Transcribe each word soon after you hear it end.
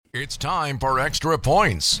It's time for Extra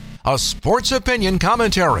Points, a sports opinion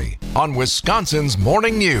commentary on Wisconsin's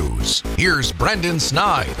morning news. Here's Brendan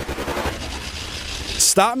Snide.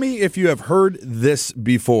 Stop me if you have heard this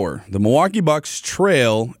before. The Milwaukee Bucks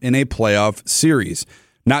trail in a playoff series.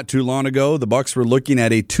 Not too long ago, the Bucks were looking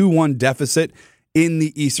at a 2-1 deficit in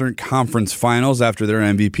the Eastern Conference Finals after their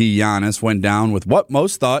MVP Giannis went down with what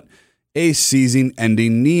most thought a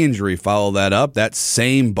season-ending knee injury. Follow that up. That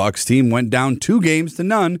same Bucks team went down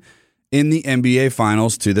 2-0 in the NBA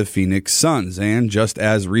Finals to the Phoenix Suns. And just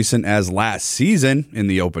as recent as last season in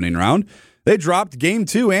the opening round, they dropped Game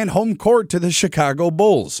 2 and home court to the Chicago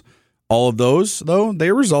Bulls. All of those, though,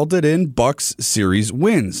 they resulted in Bucks series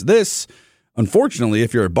wins. This, unfortunately,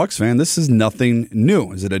 if you're a Bucks fan, this is nothing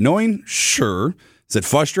new. Is it annoying? Sure. Is it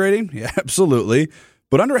frustrating? Yeah, absolutely.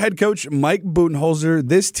 But under head coach Mike Budenholzer,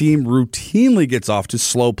 this team routinely gets off to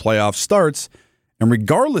slow playoff starts. And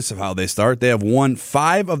regardless of how they start, they have won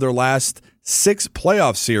 5 of their last 6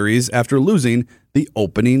 playoff series after losing the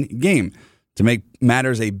opening game. To make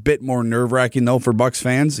matters a bit more nerve-wracking, though, for Bucks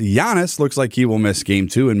fans, Giannis looks like he will miss Game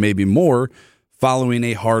 2 and maybe more following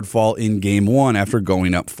a hard fall in Game 1 after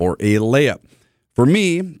going up for a layup. For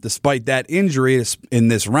me, despite that injury in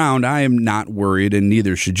this round, I am not worried, and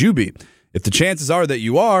neither should you be. If the chances are that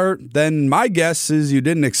you are, then my guess is you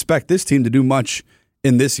didn't expect this team to do much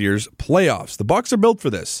in this year's playoffs. The Bucks are built for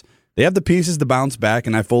this. They have the pieces to bounce back,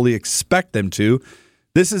 and I fully expect them to.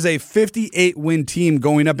 This is a 58-win team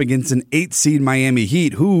going up against an 8-seed Miami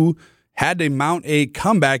Heat who had to mount a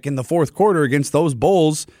comeback in the fourth quarter against those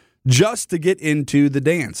Bulls just to get into the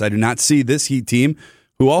dance. I do not see this Heat team,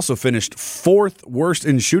 who also finished 4th worst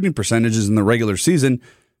in shooting percentages in the regular season,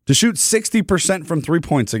 to shoot 60% from 3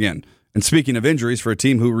 points again. And speaking of injuries, for a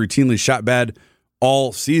team who routinely shot bad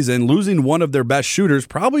all season, losing one of their best shooters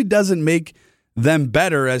probably doesn't make them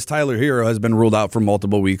better, as Tyler Hero has been ruled out for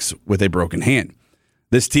multiple weeks with a broken hand.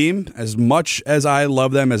 This team, as much as I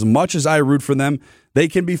love them, as much as I root for them, they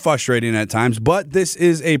can be frustrating at times, but this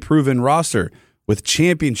is a proven roster with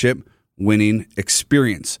championship winning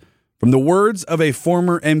experience. From the words of a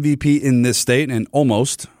former MVP in this state and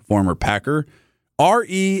almost former Packer,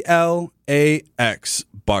 RELAX,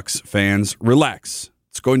 Bucks fans, relax.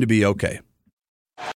 It's going to be okay.